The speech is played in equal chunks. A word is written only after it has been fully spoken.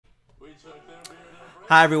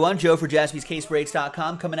Hi everyone, Joe for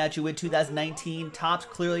JaspysCaseBreaks.com coming at you with 2019 Topps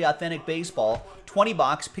Clearly Authentic Baseball 20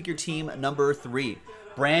 box. Pick your team number 3.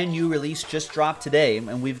 Brand new release just dropped today,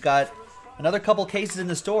 and we've got another couple cases in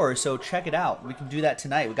the store, so check it out. We can do that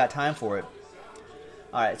tonight. We got time for it.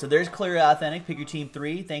 All right, so there's Clearly Authentic. Pick your team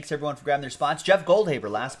 3. Thanks everyone for grabbing their spots. Jeff Goldhaber,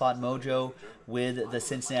 last spot mojo with the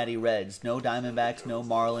Cincinnati Reds. No Diamondbacks, no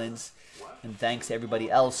Marlins, and thanks to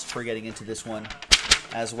everybody else for getting into this one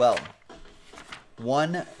as well.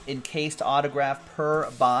 One encased autograph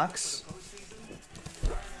per box.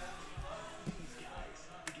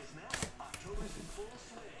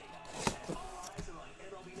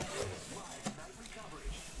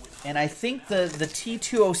 And I think the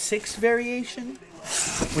T206 variation,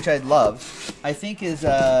 which I'd love, I think is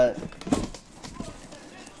I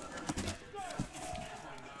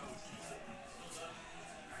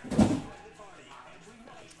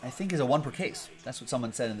think is a 1 per case. That's what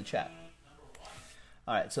someone said in the chat.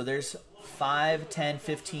 All right, so there's 5, 10,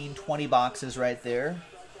 15, 20 boxes right there.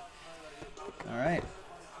 All right.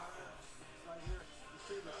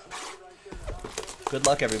 Good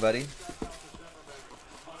luck, everybody.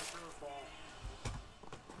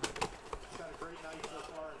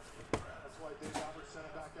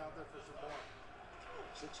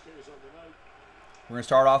 We're going to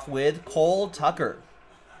start off with Cole Tucker.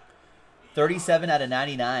 37 out of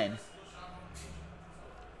 99.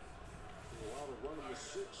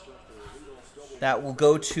 That will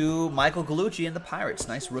go to Michael Gallucci and the Pirates.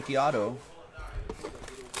 Nice rookie auto.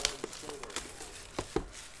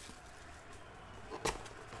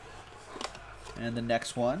 And the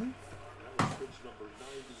next one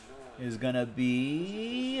is going to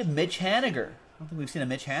be Mitch Haniger. I don't think we've seen a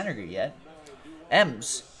Mitch Haniger yet.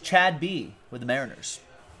 M's, Chad B with the Mariners.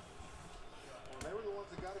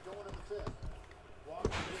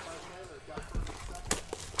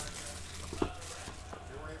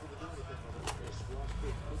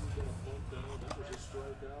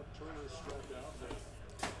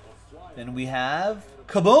 Then we have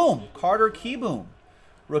Kaboom, Carter Kieboom,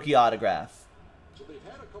 rookie autograph. So they've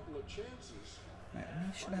had a couple of chances. Right,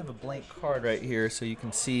 we should have a blank card right here so you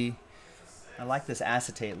can see. I like this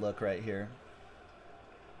acetate look right here.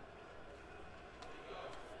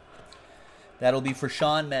 That'll be for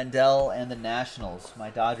Sean Mandel and the Nationals. My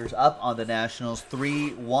Dodgers up on the Nationals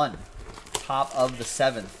 3-1. Top of the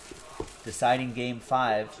 7th. Deciding game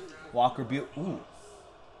 5. Walker Buehler. Ooh.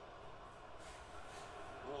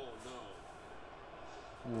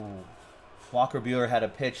 Ooh. Walker Buehler had a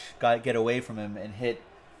pitch, get away from him, and hit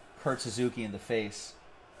Kurt Suzuki in the face.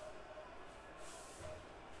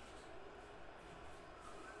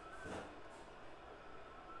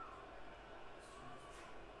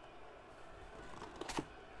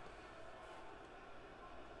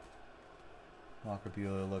 Walker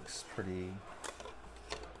Buehler looks pretty...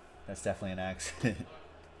 That's definitely an accident.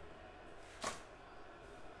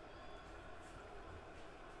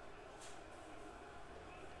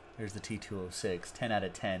 Here's the T206. 10 out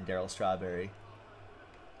of 10, Darryl Strawberry.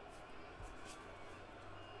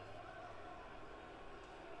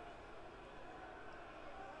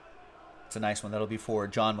 It's a nice one. That'll be for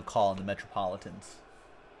John McCall and the Metropolitans.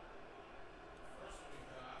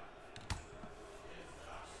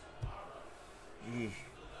 Eesh.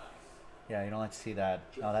 Yeah, you don't like to see that.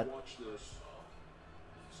 Oh, that.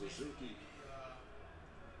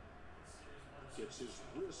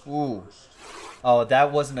 Ooh. Oh,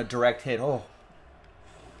 that wasn't a direct hit. Oh.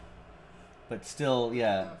 But still,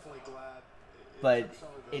 yeah. But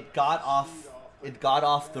it got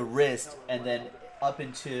off the wrist and then up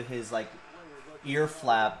into his like ear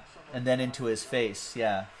flap and then into his face.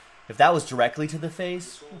 Yeah. If that was directly to the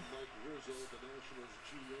face.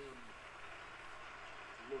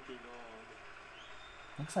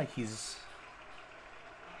 Looks like he's...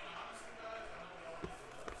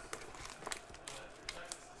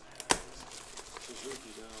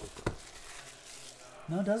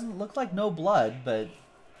 No, it doesn't look like no blood, but...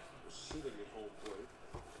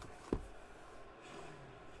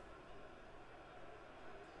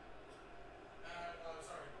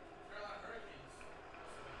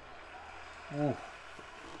 Ooh.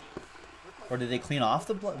 Or did they clean off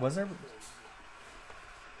the blood? Was there...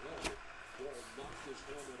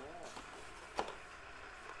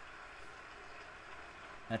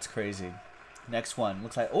 That's crazy. Next one.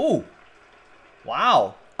 Looks like... Oh!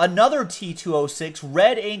 Wow! Another T206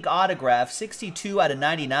 red ink autograph, 62 out of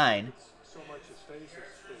 99.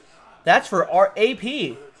 That's for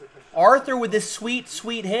AP. Arthur with this sweet,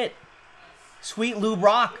 sweet hit. Sweet Lou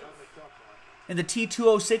Brock in the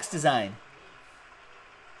T206 design.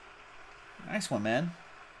 Nice one, man.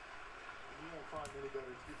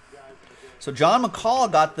 So John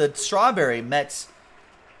McCall got the strawberry Mets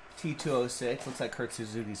T206. Looks like Kurt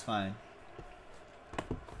Suzuki's fine.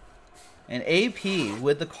 And AP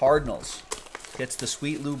with the Cardinals gets the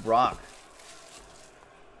Sweet Lou Brock.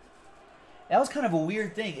 That was kind of a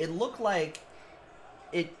weird thing. It looked like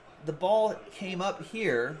the ball came up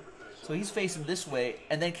here, so he's facing this way,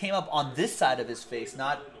 and then came up on this side of his face,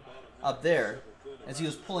 not up there. As he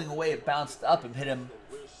was pulling away, it bounced up and hit him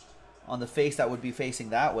on the face that would be facing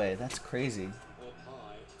that way. That's crazy.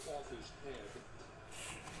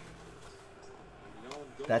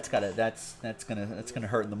 That's gonna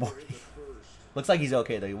hurt in the morning. Looks like he's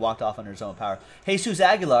okay though. He walked off under his own power. Jesus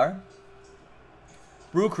Aguilar,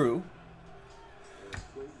 Brew Crew.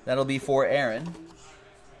 That'll be for Aaron.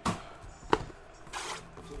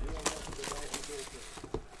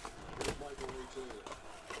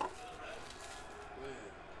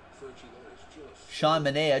 Sean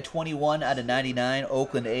Manaea, 21 out of 99.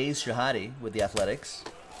 Oakland A's, Shahadi with the Athletics.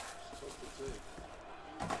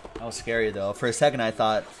 That was scary, though. For a second, I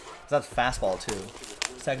thought... That's fastball, too.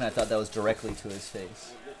 For a second, I thought that was directly to his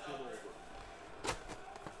face.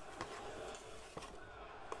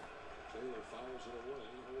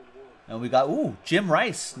 And we got... Ooh, Jim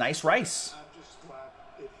Rice. Nice Rice.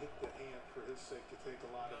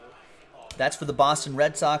 That's for the Boston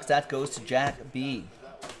Red Sox. That goes to Jack B.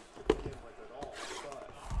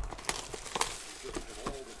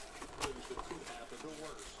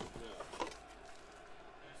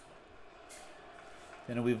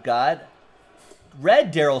 And we've got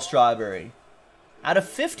red Darryl Strawberry out of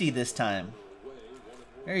 50 this time.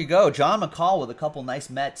 There you go. John McCall with a couple nice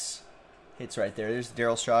Mets hits right there. There's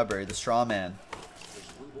Darryl Strawberry, the straw man.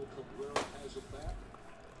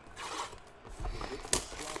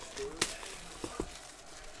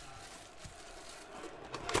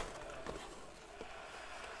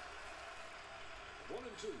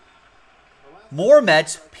 More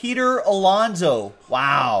Mets, Peter Alonso.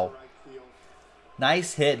 Wow.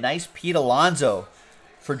 Nice hit. Nice Pete Alonso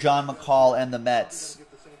for John McCall and the Mets.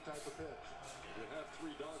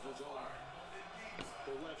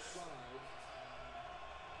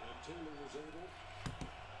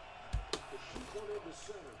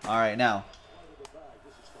 All right, now.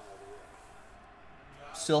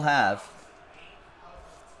 Still have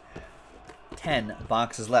 10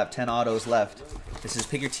 boxes left, 10 autos left. This is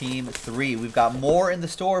Pick Your Team 3. We've got more in the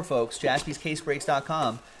store, folks.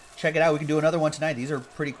 JaspysCaseBreaks.com. Check it out. We can do another one tonight. These are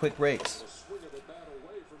pretty quick breaks.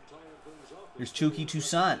 There's Chucky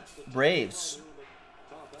Toussaint, Braves.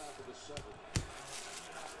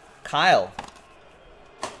 Kyle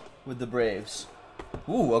with the Braves.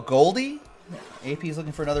 Ooh, a Goldie? AP's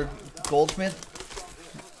looking for another Goldschmidt.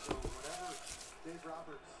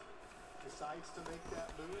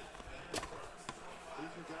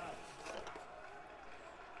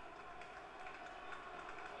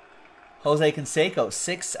 Jose Canseco,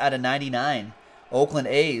 6 out of 99. Oakland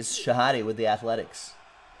A's, Shahadi with the Athletics.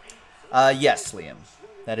 Yes, Liam.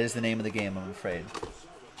 That is the name of the game, I'm afraid.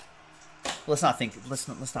 Let's not think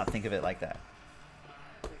of it like that.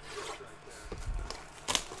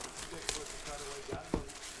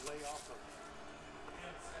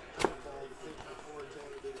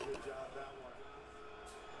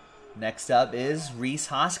 Next up is Rhys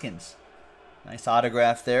Hoskins. Nice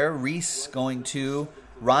autograph there. Rhys going to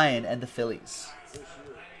Ryan and the Phillies.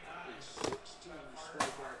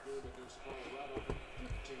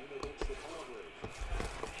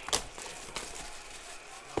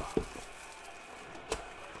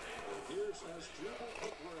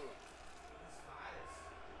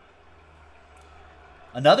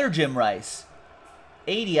 Another Jim Rice.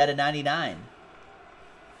 80 out of 99.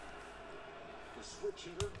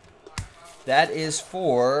 That is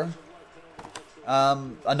for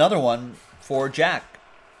another one for Jack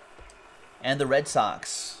and the Red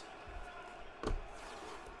Sox.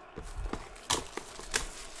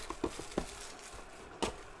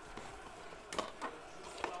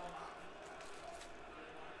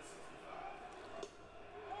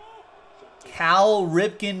 Cal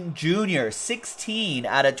Ripken Jr., 16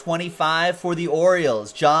 out of 25 for the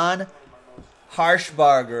Orioles. John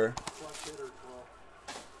Harshbarger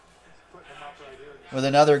with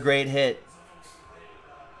another great hit.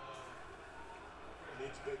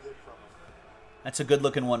 That's a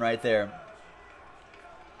good-looking one right there.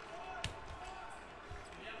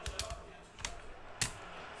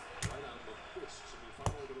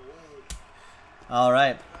 All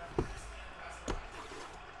right.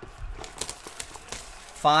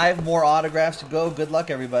 5 more autographs to go. Good luck,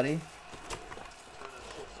 everybody.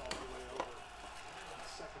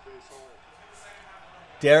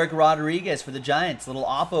 Derek Rodriguez for the Giants. Little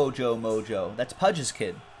Oppo Joe Mojo. That's Pudge's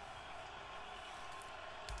kid.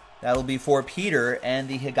 That'll be for Peter and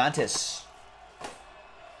the Gigantes.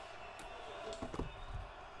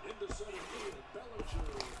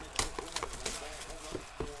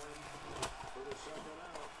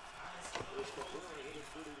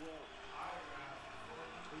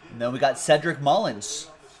 And then we got Cedric Mullins.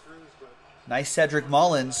 Nice Cedric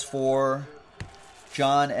Mullins for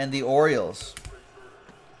John and the Orioles.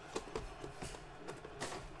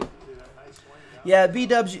 Yeah,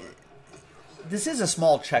 B-Dubs, this is a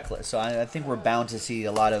small checklist, so I think we're bound to see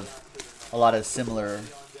a lot of similar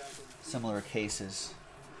cases.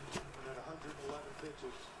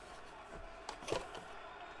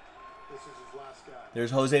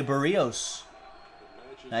 There's Jose Barrios.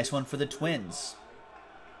 Nice one for the Twins.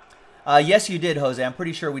 Yes, you did, Jose. I'm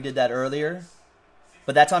pretty sure we did that earlier,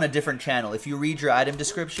 but that's on a different channel. If you read your item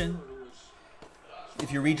description,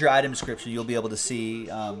 you'll be able to see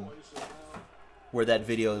where that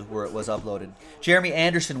video was uploaded. Jeremy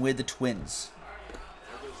Anderson with the Twins.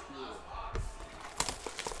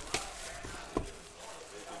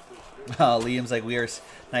 Oh, Liam's like,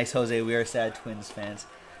 nice, Jose. We are sad Twins fans.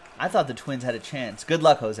 I thought the Twins had a chance. Good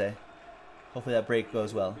luck, Jose. Hopefully that break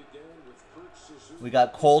goes well. We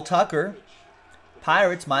got Cole Tucker.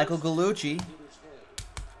 Pirates, Michael Gallucci.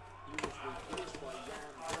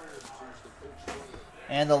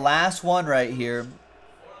 And the last one right here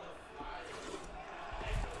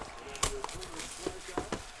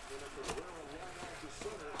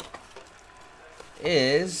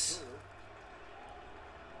is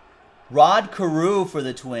Rod Carew for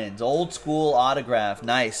the Twins. Old school autograph.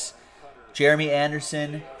 Nice. Jeremy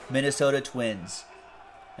Anderson, Minnesota Twins.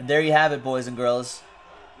 And there you have it, boys and girls.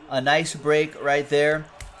 A nice break right there.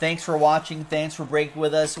 Thanks for watching. Thanks for breaking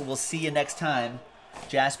with us. We'll see you next time.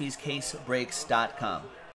 JaspysCaseBreaks.com.